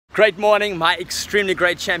Great morning, my extremely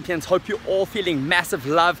great champions. Hope you're all feeling massive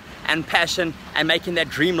love and passion and making that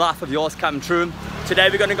dream life of yours come true. Today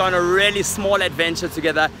we're going to go on a really small adventure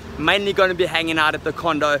together, mainly going to be hanging out at the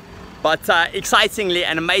condo. But excitingly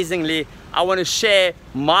and amazingly, I want to share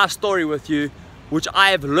my story with you, which I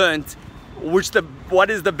have learned, what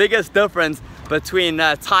is the biggest difference between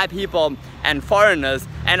Thai people and foreigners,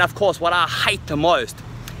 and of course what I hate the most.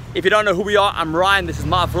 If you don't know who we are, I'm Ryan, this is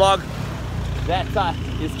my vlog. That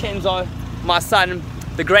is Kenzo, my son,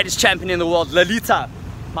 the greatest champion in the world, Lalita,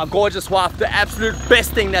 my gorgeous wife, the absolute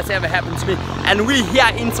best thing that's ever happened to me. And we here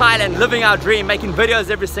in Thailand, living our dream, making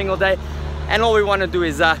videos every single day. And all we want to do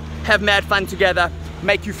is have mad fun together,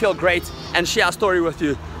 make you feel great, and share our story with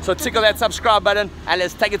you. So tickle that subscribe button and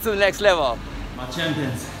let's take it to the next level. My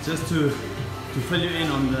champions, just to fill you in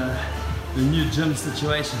on the new gym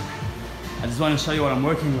situation, I just want to show you what I'm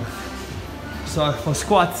working with. So for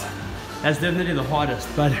squats, that's definitely the hardest,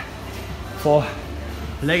 but for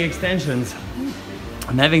leg extensions,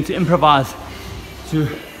 I'm having to improvise to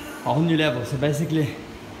a whole new level. So basically,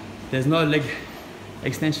 there's no leg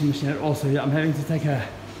extension machine at all. So I'm having to take a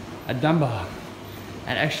dumbbell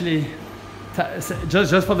and actually,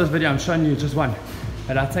 just for this video, I'm showing you just one.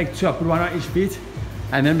 But I take two, I put one on each feet,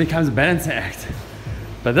 and then it becomes a balancing act.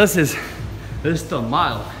 But this is still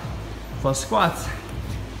mild. For squats,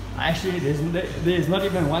 actually, there's not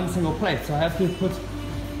even one single plate, so I have to put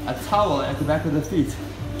a towel at the back of the feet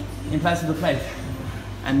in place of the plate,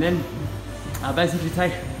 and then I basically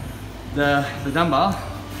take the dumbbell,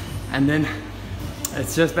 and then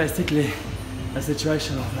it's just basically a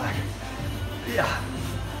situation of like, yeah.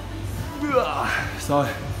 So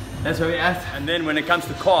that's where we're at. And then when it comes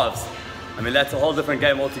to calves, I mean, that's a whole different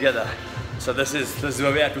game altogether. So this is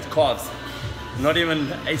where we're at with calves. Not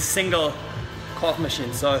even a single calf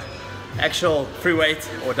machine, so actual free weight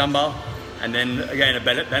or dumbbell, and then again a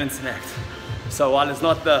balancing act. So while it's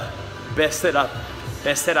not the best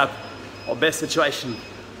setup or best situation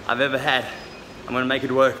I've ever had, I'm gonna make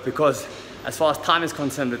it work, because as far as time is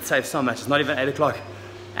concerned, it saves so much. It's not even 8 o'clock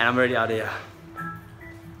and I'm already out of here.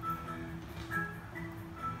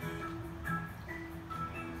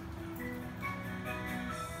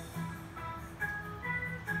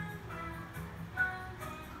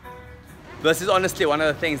 This is honestly one of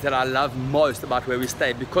the things that I love most about where we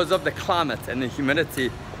stay, because of the climate and the humidity,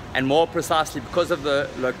 and more precisely because of the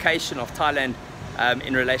location of Thailand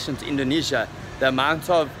in relation to Indonesia. The amount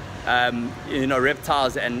of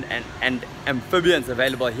reptiles and amphibians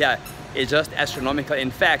available here is just astronomical. In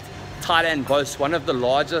fact, Thailand boasts one of the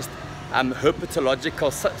largest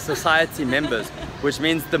herpetological society members, which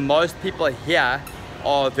means the most people here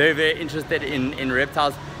are very, very interested in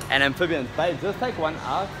reptiles and amphibians. Babe, just take one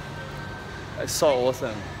out. It's so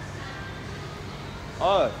awesome.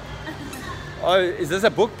 Oh, is this a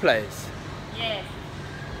book place? Yes.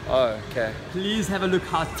 Oh, okay. Please have a look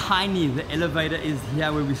how tiny the elevator is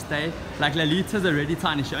here where we stay. Like, Lalita's already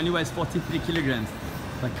tiny. She only weighs 43 kilograms.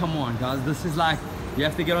 But come on, guys. This is like, you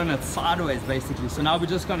have to get on it sideways, basically. So now we're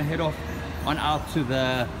just going to head off on out to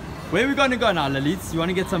the... Where are we going to go now, Lalita? You want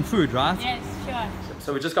to get some food, right? Yes, sure.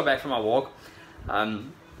 So we just got back from our walk.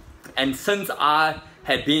 And since I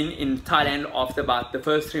had been in Thailand after about the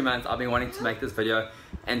first 3 months, I've been wanting to make this video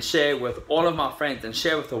and share with all of my friends and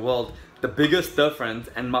share with the world the biggest difference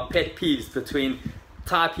and my pet peeves between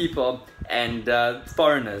Thai people and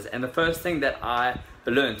foreigners. And the first thing that I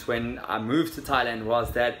learned when I moved to Thailand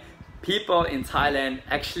was that people in Thailand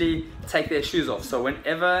actually take their shoes off. So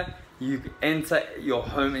whenever you enter your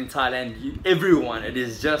home in Thailand, everyone, it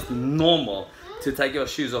is just normal to take your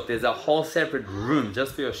shoes off. There's a whole separate room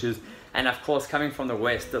just for your shoes. And of course, coming from the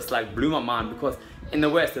West, this like blew my mind, because in the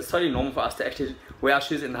West, it's totally normal for us to actually wear our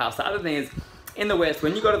shoes in the house. The other thing is, in the West,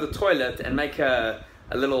 when you go to the toilet and make a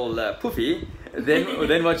little poofy,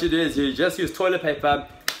 then what you do is you just use toilet paper,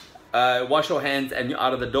 wash your hands, and you're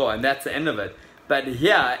out of the door, and that's the end of it. But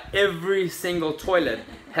here, every single toilet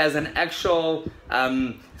has an actual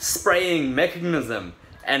spraying mechanism,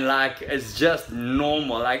 and like, it's just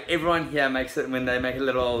normal. Like, everyone here makes it, when they make a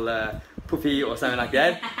little poofy or something like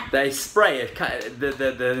that, they spray it.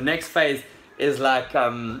 The next phase is like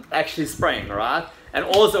actually spraying, right? And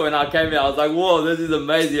also when I came here, I was like, whoa, this is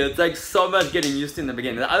amazing. It takes so much getting used to in the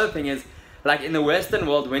beginning. The other thing is, like, in the Western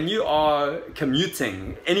world, when you are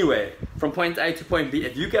commuting anywhere from point A to point B,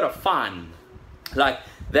 if you get a fine, like,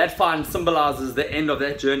 that fine symbolizes the end of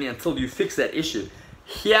that journey until you fix that issue.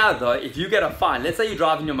 Here though, if you get a fine, let's say you're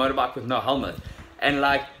driving your motorbike with no helmet, and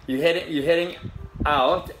like you're heading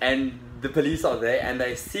out, and the police are there and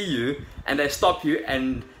they see you and they stop you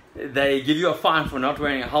and they give you a fine for not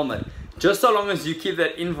wearing a helmet. Just so long as you keep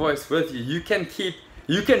that invoice with you, you can keep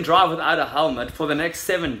You can drive without a helmet for the next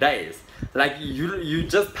 7 days. Like you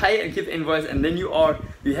just pay and keep the invoice, and then you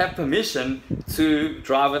have permission to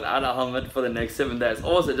drive without a helmet for the next 7 days.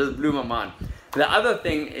 Also, it just blew my mind. The other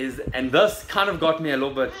thing is, and this kind of got me a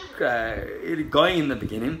little bit going in the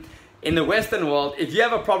beginning, in the Western world, if you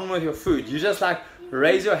have a problem with your food, you just like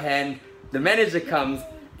raise your hand, the manager comes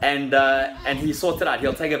and he sorts it out.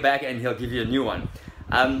 He'll take it back and he'll give you a new one.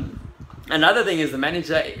 Another thing is, the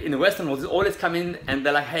manager in the Western world is always come in and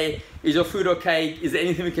they're like, hey, is your food okay? Is there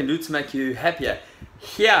anything we can do to make you happier?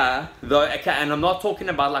 Here, though, okay, and I'm not talking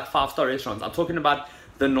about like 5-star restaurants. I'm talking about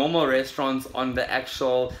the normal restaurants on the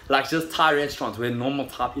actual, like just Thai restaurants where normal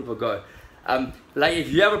Thai people go. Like if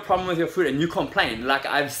you have a problem with your food and you complain, like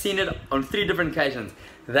I've seen it on 3 different occasions,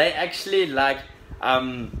 they actually like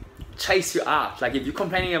chase you out. Like if you're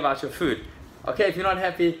complaining about your food, okay, if you're not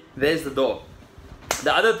happy, there's the door.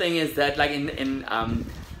 The other thing is that like in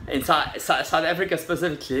South Africa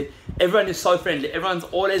specifically, everyone is so friendly. Everyone's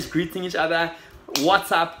always greeting each other,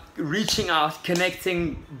 WhatsApp, reaching out,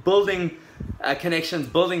 connecting, building connections,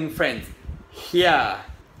 building friends. Here,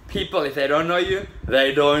 people, if they don't know you,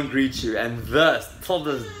 they don't greet you, and this till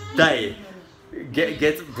this day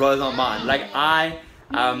blows my mind. Like I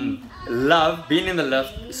love being in the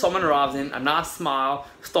lift, someone arrives in, a nice smile,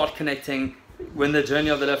 start connecting. When the journey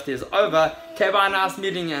of the lift is over, okay, bye, nice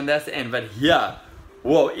meeting you, and that's the end. But here,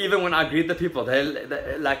 whoa, even when I greet the people,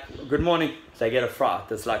 they like, good morning, they get a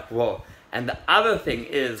fright. It's like, whoa. And the other thing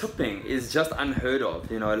is, tipping is just unheard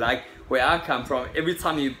of, you know, like where I come from, every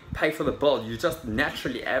time you pay for the bill, you just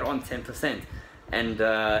naturally add on 10%. And,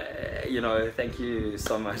 you know, thank you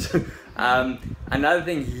so much. Another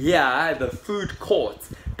thing here, the food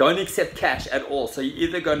courts don't accept cash at all. So you're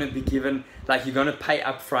either going to be given, like you're going to pay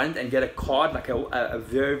up front and get a card, like a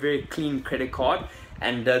very, very clean credit card.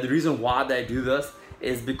 And the reason why they do this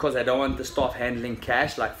is because they don't want the staff handling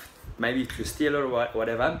cash, like maybe to steal or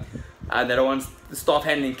whatever. They don't want the staff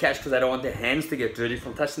handling cash because they don't want their hands to get dirty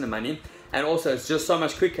from touching the money. And also it's just so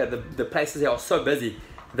much quicker. The places here are so busy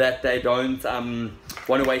that they don't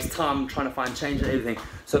want to waste time trying to find change and everything.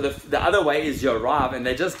 So the other way is you arrive and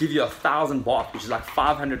they just give you 1,000 baht, which is like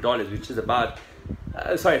 $500, which is about,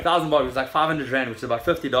 1,000 baht, which is like 500 rand, which is about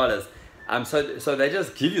 $50. So they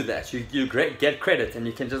just give you that. You get credit and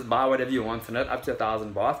you can just buy whatever you want on it, up to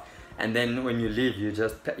 1,000 baht. And then when you leave, you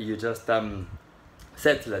just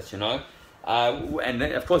settle it, you know. And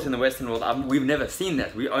then, of course, in the Western world, we've never seen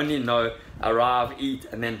that. We only know arrive, eat,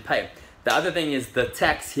 and then pay. The other thing is the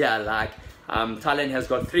tax here. Like Thailand has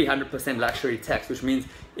got 300% luxury tax, which means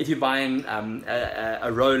if you're buying a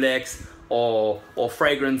Rolex or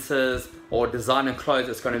fragrances or designer clothes,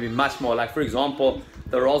 it's going to be much more. Like for example,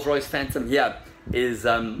 the Rolls-Royce Phantom here is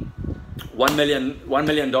 $1 million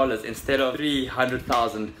instead of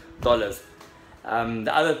 $300,000.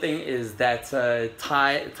 The other thing is that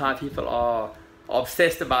Thai people are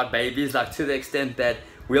obsessed about babies, like to the extent that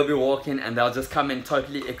we'll be walking and they'll just come and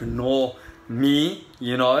totally ignore me,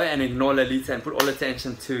 you know, and ignore Lolita and put all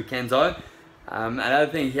attention to Kenzo. Another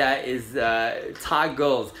thing here is Thai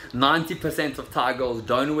girls, 90% of Thai girls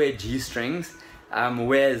don't wear G-strings,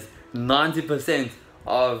 whereas 90%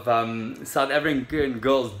 of South African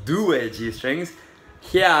girls do wear G-strings.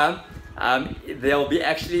 Here, there will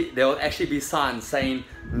actually be signs saying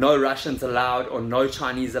no Russians allowed or no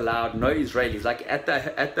Chinese allowed, no Israelis. Like at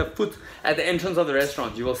the entrance of the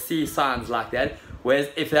restaurant, you will see signs like that. Whereas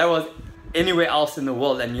if there was anywhere else in the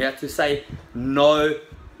world and you had to say no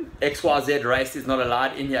XYZ race is not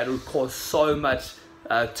allowed in here, it would cause so much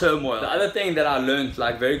turmoil. The other thing that I learned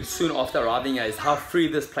like very soon after arriving here is how free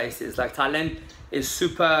this place is. Like Thailand is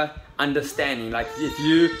super understanding. Like if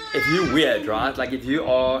you're weird, right? Like if you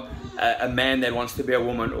are a man that wants to be a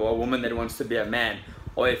woman or a woman that wants to be a man,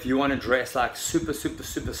 or if you want to dress like super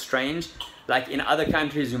strange, like in other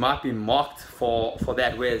countries you might be mocked for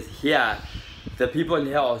that, whereas here the people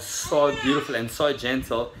here are so beautiful and so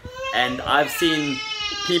gentle. And I've seen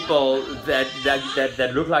people that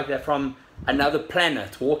look like they're from another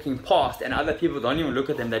planet walking past, and other people don't even look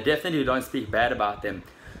at them. They definitely don't speak bad about them.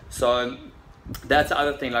 So that's the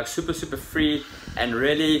other thing, like super free and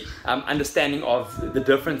really understanding of the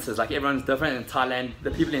differences. Like everyone's different in Thailand.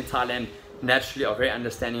 The people in Thailand naturally are very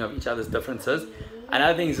understanding of each other's differences.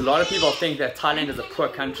 Another thing is a lot of people think that Thailand is a poor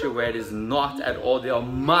country, where it is not at all. There are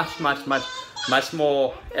much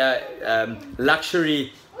more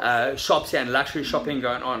luxury shops here and luxury shopping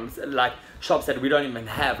going on, like shops that we don't even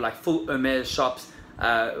have, like full Hermes shops,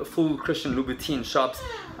 full Christian Louboutin shops.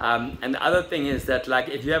 And the other thing is that, like,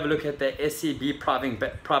 if you have a look at the SCB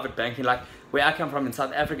private banking, like where I come from in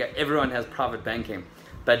South Africa, everyone has private banking.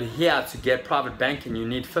 But here, to get private banking, you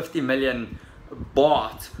need 50 million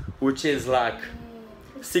baht, which is like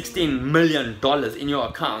 $16 million in your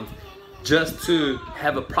account, just to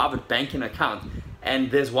have a private banking account.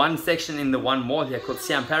 And there's one section in the one mall here called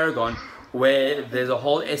Siam Paragon where there's a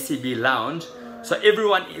whole SCB lounge. So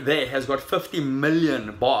everyone there has got 50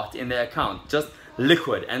 million baht in their account, just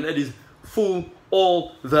liquid, and it is full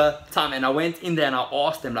all the time. And I went in there and I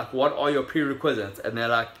asked them, like, what are your prerequisites? And they're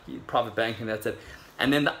like, private banking, that's it.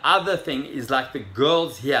 And then the other thing is, like, the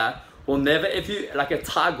girls here will never, if you, like a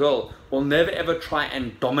Thai girl, will never ever try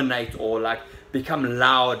and dominate or like become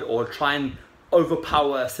loud or try and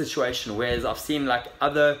overpower a situation. Whereas I've seen like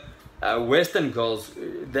other Western girls,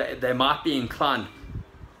 they might be inclined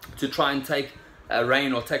to try and take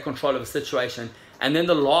reign or take control of a situation. And then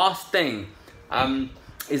the last thing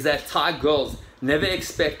is that Thai girls never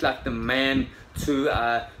expect like the man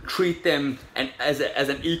to treat them as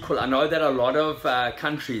an equal. I know that a lot of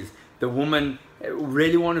countries, the woman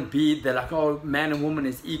really want to be, they're like, oh, man and woman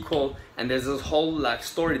is equal, and there's this whole like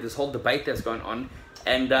story, this whole debate that's going on.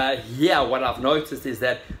 And yeah, what I've noticed is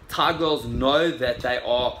that Thai girls know that they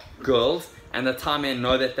are girls, and the Thai men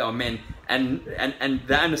know that they are men, and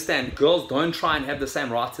they understand girls don't try and have the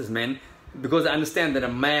same rights as men, because they understand that a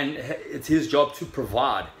man, it's his job to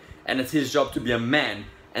provide, and it's his job to be a man.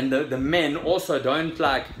 And the men also don't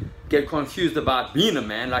like get confused about being a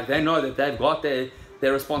man. Like, they know that they've got their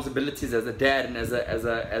responsibilities as a dad and as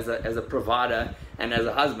a provider and as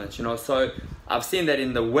a husband, you know. So I've seen that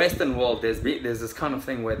in the Western world there's this kind of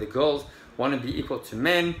thing where the girls want to be equal to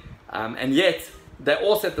men, and yet they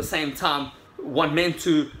also at the same time want men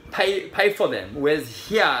to pay for them. Whereas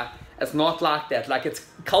here it's not like that. Like, it's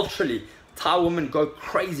culturally, Thai women go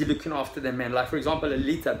crazy looking after their men. Like, for example,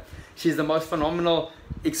 Alita, she's the most phenomenal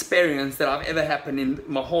experience that I've ever happened in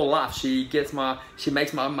my whole life. She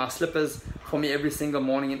makes my slippers for me every single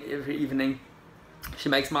morning and every evening. She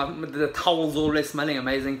makes the towels always smelling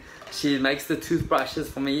amazing. She makes the toothbrushes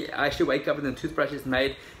for me. I actually wake up and the toothbrush is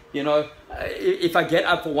made. You know, if I get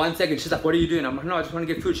up for 1 second, she's like, what are you doing? I'm like, no, I just want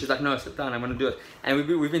to get food. She's like, no, sit down, I'm going to do it. And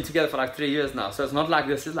we've been together for like 3 years now. So it's not like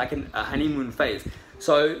this is like a honeymoon phase.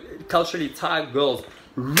 So culturally, Thai girls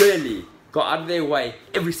really go out of their way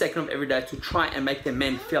every second of every day to try and make their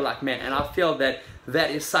men feel like men. And I feel that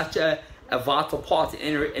that is such a vital part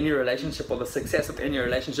in any relationship, or the success of any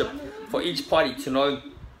relationship, for each party to know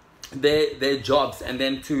their jobs and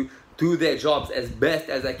then to do their jobs as best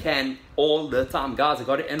as they can all the time. Guys, I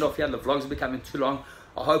got to end off here. The vlog's becoming too long.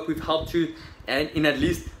 I hope we've helped you and in at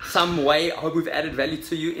least some way. I hope we've added value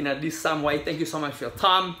to you in at least some way. Thank you so much for your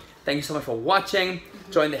time. Thank you so much for watching.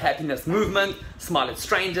 Join the happiness movement. Smile at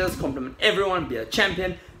strangers. Compliment everyone. Be a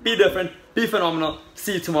champion. Be different. Be phenomenal.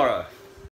 See you tomorrow.